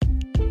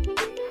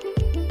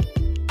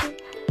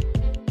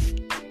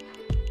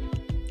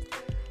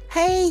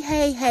Hey.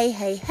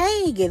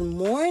 Good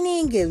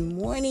morning.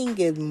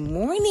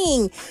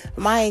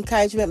 My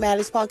Encouragement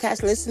Matters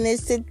podcast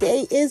listeners,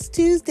 today is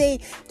Tuesday,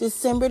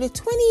 December the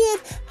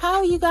 20th. How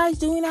are you guys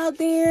doing out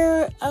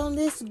there on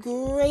this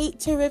great,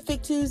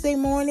 terrific Tuesday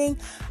morning?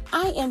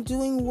 I am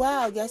doing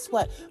well. Guess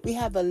what? We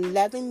have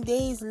 11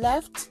 days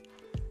left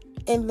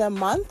in the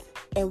month,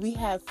 and we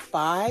have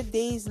 5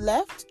 days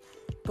left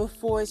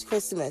before it's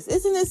Christmas.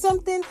 Isn't it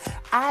something?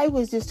 I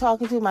was just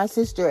talking to my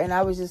sister, and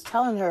I was just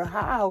telling her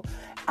how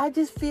I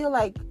just feel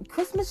like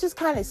Christmas just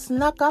kind of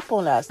snuck up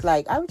on us.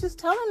 Like, I was just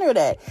telling her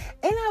that.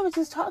 And I was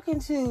just talking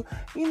to,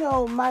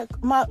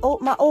 my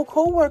old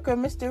coworker,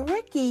 Mr.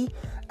 Ricky,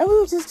 and we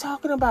were just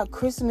talking about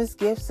Christmas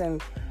gifts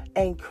and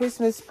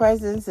Christmas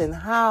presents and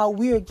how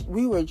we're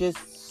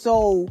just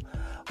so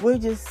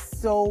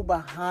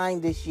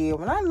behind this year.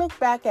 When I look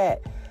back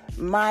at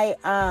my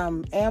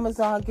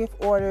Amazon gift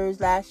orders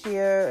last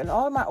year and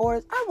all of my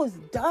orders, I was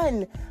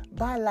done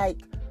by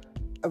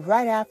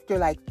right after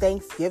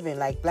Thanksgiving,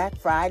 Black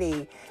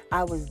Friday.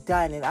 I was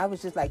done, and I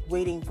was just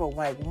waiting for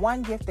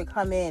one gift to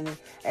come in,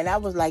 and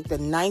that was the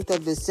 9th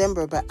of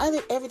December. But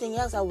everything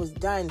else, I was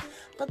done.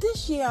 But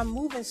this year, I'm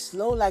moving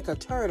slow like a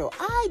turtle.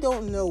 I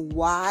don't know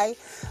why,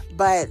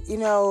 but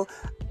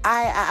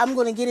I'm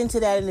going to get into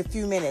that in a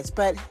few minutes.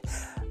 But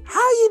how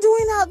are you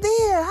doing out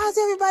there? How's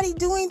everybody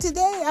doing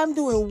today? I'm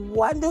doing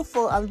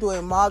wonderful. I'm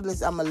doing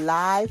marvelous. I'm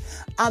alive.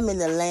 I'm in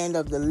the land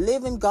of the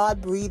living. God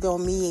breathed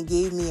on me and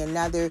gave me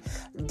another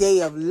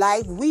day of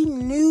life. We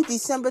knew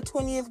December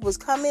 20th was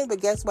coming,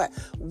 but guess what?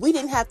 We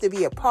didn't have to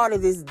be a part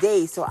of this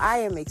day. So I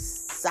am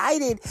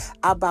excited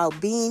about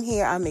being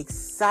here. I'm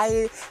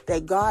excited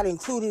that God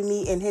included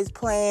me in his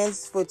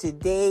plans for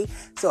today.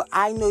 So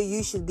I know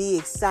you should be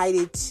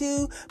excited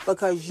too,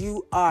 because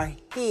you are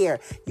here.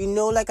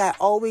 Like I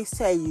always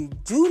tell you,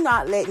 do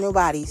not let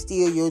nobody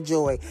steal your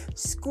joy.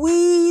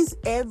 Squeeze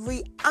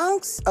every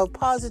ounce of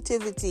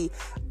positivity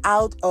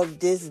out of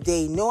this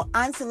day. No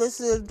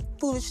unsolicited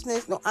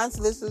foolishness, no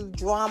unsolicited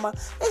drama.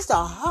 It's the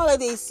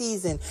holiday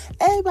season.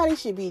 Everybody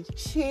should be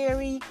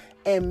cheery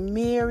and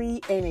merry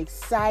and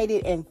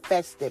excited and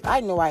festive.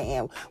 I know I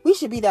am. We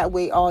should be that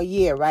way all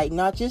year, right?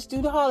 Not just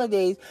through the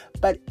holidays,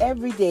 but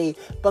every day,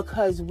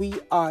 because we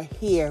are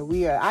here.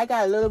 I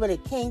got a little bit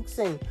of kinks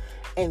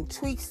and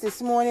tweaks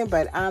this morning,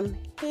 but I'm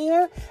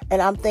here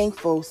and I'm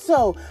thankful.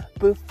 So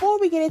before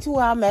we get into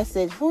my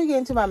message,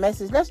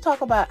 let's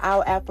talk about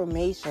our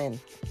affirmation.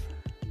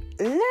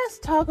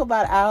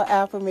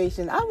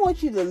 I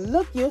want you to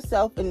look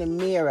yourself in the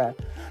mirror,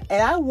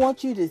 and I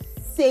want you to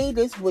say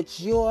this with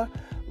your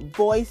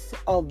voice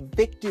of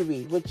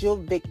victory, with your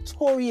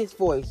victorious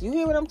voice. You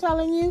hear what I'm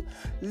telling you?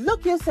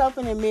 Look yourself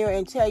in the mirror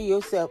and tell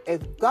yourself,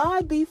 if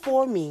God be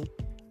for me,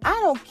 I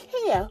don't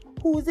care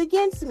who's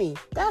against me.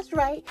 That's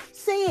right.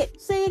 Say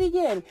it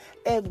again.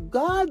 If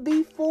God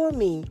be for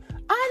me,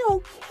 I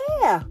don't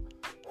care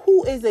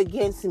who is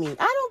against me.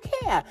 I don't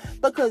care,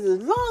 because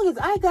as long as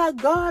I got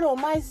God on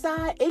my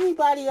side,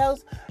 anybody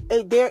else,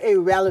 they're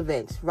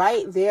irrelevant,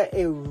 right? They're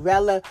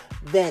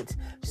irrelevant.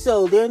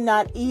 So they're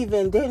not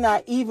even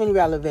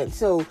relevant.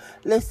 So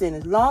listen,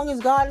 as long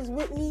as God is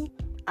with me,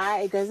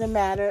 it doesn't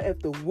matter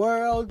if the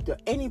world or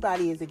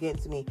anybody is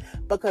against me,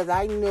 because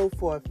I know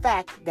for a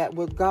fact that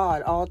with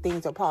God, all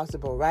things are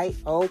possible, right?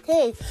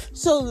 Okay,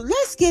 so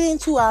let's get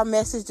into our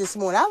message this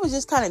morning. I was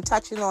just kind of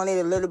touching on it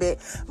a little bit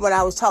when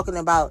I was talking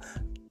about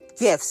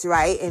gifts,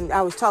 right? And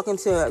I was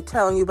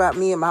telling you about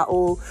me and my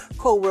old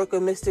co-worker,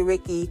 Mr.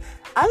 Ricky.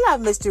 I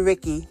love Mr.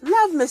 Ricky.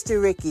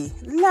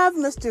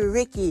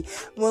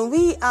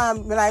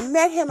 When I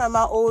met him at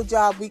my old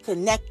job, we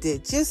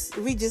connected.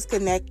 We just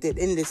connected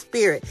in the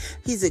spirit.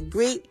 He's a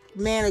great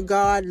man of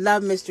God.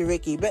 Love Mr.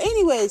 Ricky. But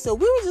anyway, so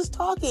we were just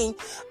talking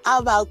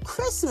about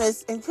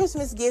Christmas and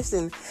Christmas gifts,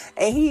 and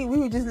we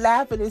were just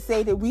laughing and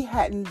saying that we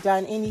hadn't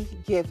done any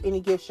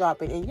gift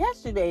shopping. And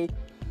yesterday,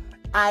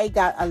 I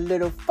got a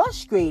little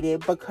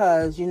frustrated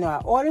because,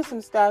 I ordered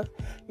some stuff.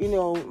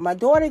 My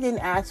daughter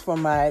didn't ask for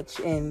much,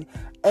 and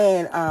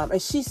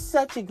she's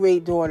such a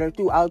great daughter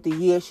throughout the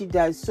year. She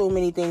does so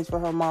many things for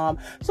her mom.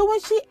 So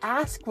when she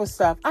asks for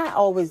stuff, I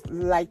always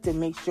like to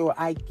make sure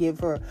I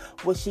give her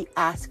what she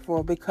asks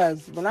for,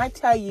 because when I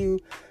tell you,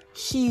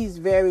 she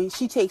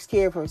takes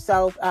care of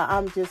herself.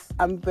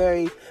 I'm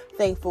very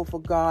thankful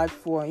for God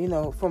for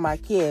my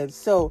kids.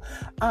 So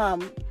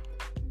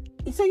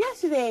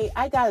yesterday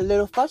I got a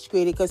little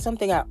frustrated because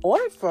something I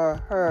ordered for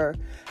her,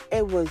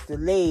 it was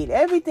delayed.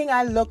 Everything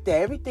I looked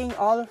at,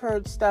 all of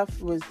her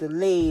stuff was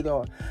delayed,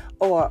 or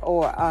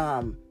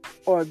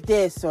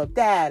this or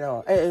that,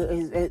 or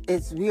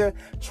we're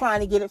trying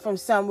to get it from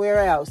somewhere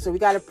else, so we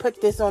got to put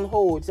this on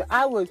hold. So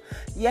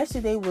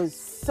yesterday was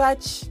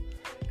such,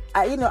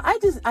 I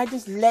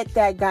just let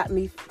that got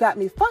me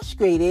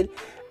frustrated.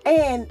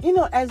 And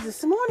as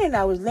this morning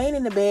I was laying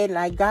in the bed, and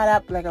I got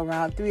up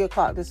around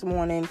 3:00 this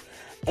morning.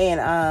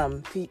 And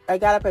I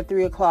got up at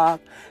 3:00,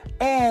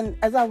 and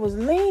as I was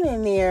laying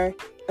in there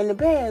in the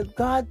bed,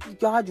 God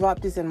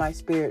dropped this in my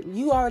spirit.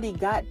 You already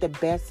got the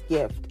best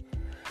gift,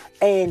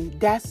 and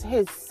that's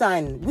his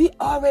son. We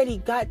already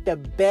got the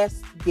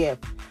best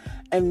gift.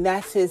 And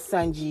that's his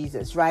son,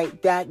 Jesus,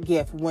 right? That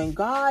gift. When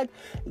God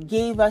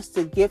gave us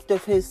the gift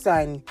of his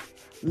son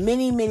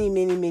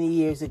many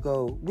years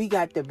ago, we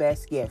got the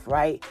best gift,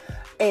 right?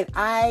 And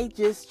I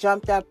just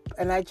jumped up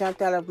and I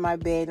jumped out of my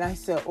bed and I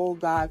said, oh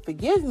God,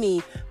 forgive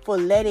me for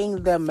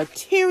letting the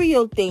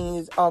material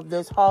things of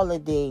this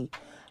holiday,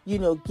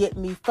 get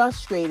me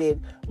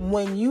frustrated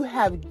when you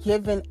have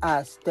given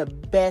us the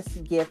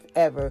best gift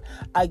ever,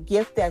 a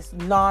gift that's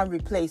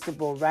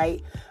non-replaceable,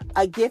 right?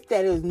 A gift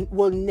that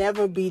will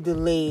never be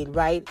delayed,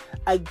 right?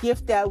 A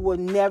gift that will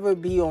never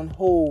be on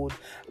hold.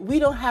 We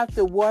don't have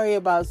to worry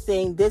about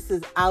saying this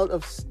is out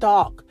of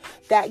stock.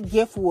 That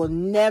gift will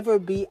never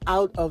be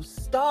out of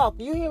stock.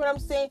 You hear what I'm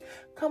saying?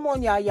 Come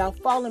on, y'all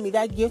follow me.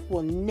 That gift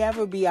will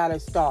never be out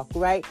of stock,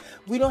 right?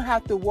 We don't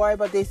have to worry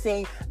about they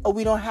saying, oh,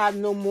 we don't have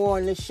no more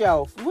on the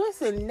shelf.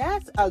 Listen,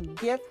 that's a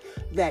gift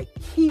that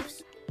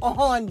keeps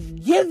on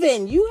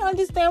giving. You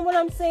understand what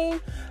I'm saying?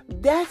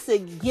 That's a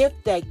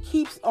gift that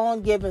keeps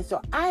on giving.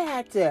 So I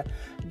had to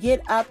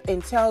get up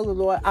and tell the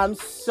Lord, I'm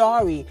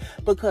sorry,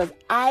 because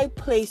I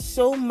placed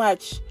so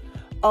much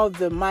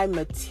of my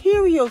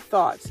material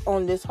thoughts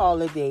on this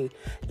holiday.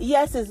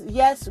 Yes,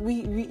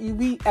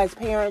 we as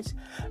parents,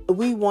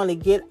 we want to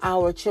get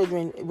our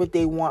children what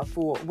they want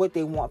for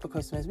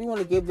Christmas. We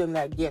want to give them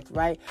that gift,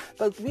 right?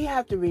 But we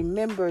have to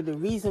remember the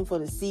reason for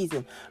the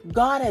season.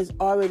 God has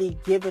already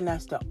given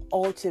us the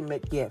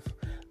ultimate gift.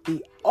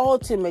 The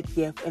ultimate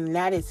gift, and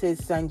that is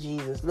his son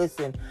Jesus.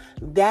 Listen,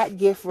 that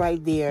gift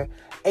right there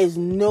is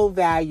no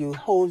value,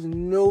 holds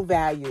no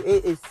value.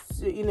 It is,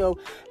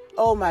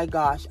 oh my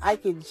gosh, I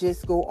could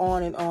just go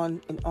on and on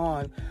and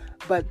on.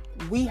 But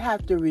we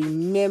have to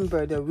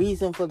remember the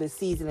reason for the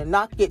season and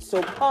not get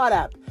so caught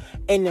up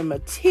in the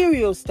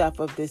material stuff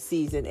of this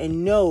season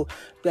and know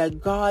that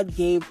God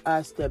gave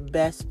us the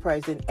best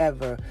present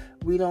ever.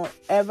 We don't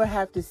ever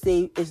have to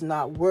say it's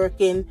not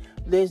working.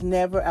 There's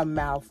never a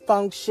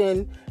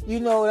malfunction. You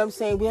know what I'm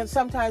saying?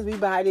 Sometimes we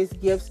buy these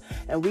gifts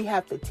and we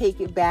have to take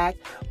it back,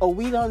 or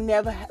we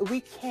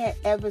can't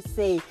ever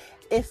say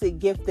it's a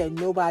gift that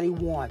nobody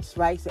wants,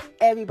 right? So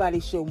everybody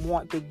should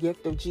want the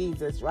gift of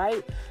Jesus,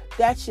 right?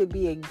 That should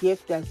be a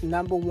gift that's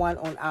number one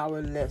on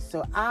our list.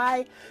 So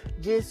I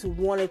just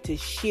wanted to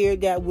share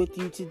that with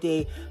you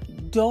today.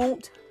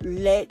 Don't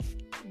let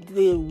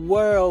the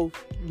world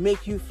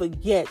make you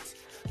forget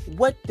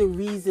what the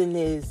reason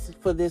is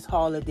for this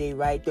holiday,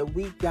 right? That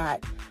we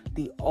got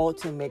the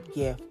ultimate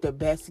gift, the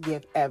best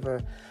gift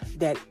ever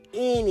that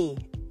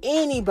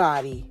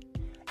anybody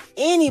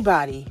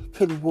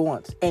could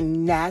want,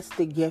 and that's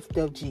the gift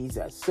of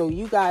Jesus. So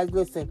you guys,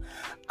 listen,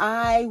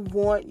 I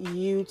want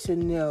you to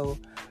know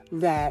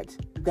that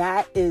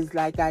is,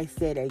 like I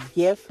said, a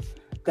gift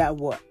that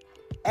will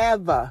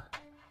ever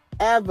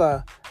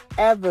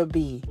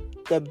be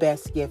the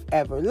best gift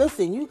ever.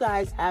 Listen, you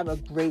guys have a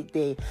great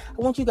day.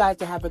 I want you guys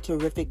to have a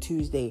terrific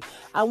Tuesday.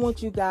 I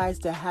want you guys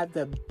to have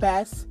the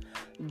best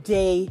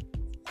day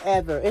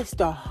ever. It's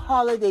the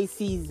holiday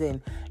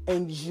season.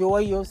 Enjoy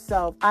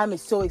yourself. I'm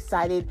so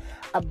excited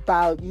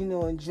about,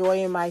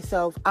 enjoying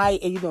myself.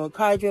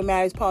 Encouragement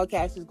Matters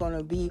podcast is going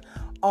to be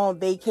on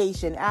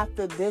vacation.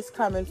 After this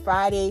coming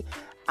Friday,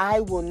 I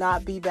will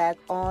not be back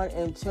on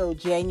until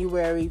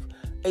January,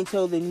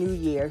 until the new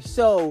year.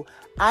 So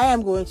I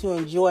am going to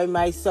enjoy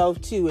myself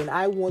too, and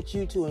I want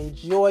you to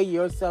enjoy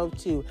yourself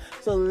too.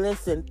 So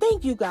listen,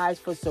 thank you guys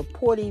for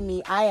supporting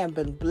me. I have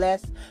been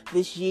blessed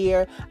this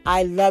year.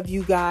 I love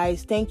you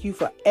guys. Thank you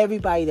for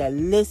everybody that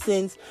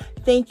listens.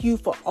 Thank you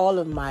for all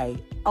of my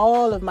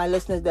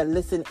listeners that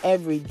listen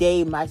every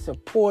day, my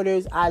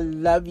supporters. I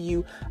love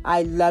you.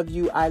 I love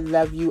you. I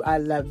love you. I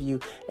love you.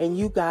 And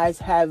you guys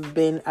have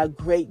been a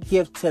great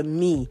gift to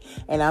me,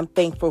 and I'm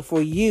thankful for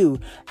you.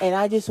 And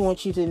I just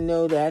want you to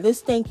know that.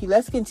 Thank you.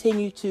 Let's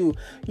continue to,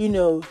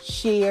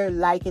 share,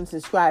 like, and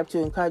subscribe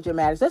to Encouragement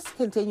Matters. Let's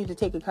continue to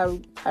take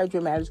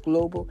Encouragement Matters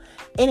global,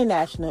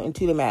 international, and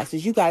to the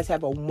masses. You guys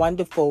have a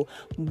wonderful,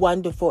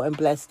 wonderful, and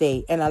blessed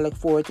day. And I look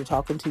forward to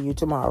talking to you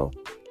tomorrow.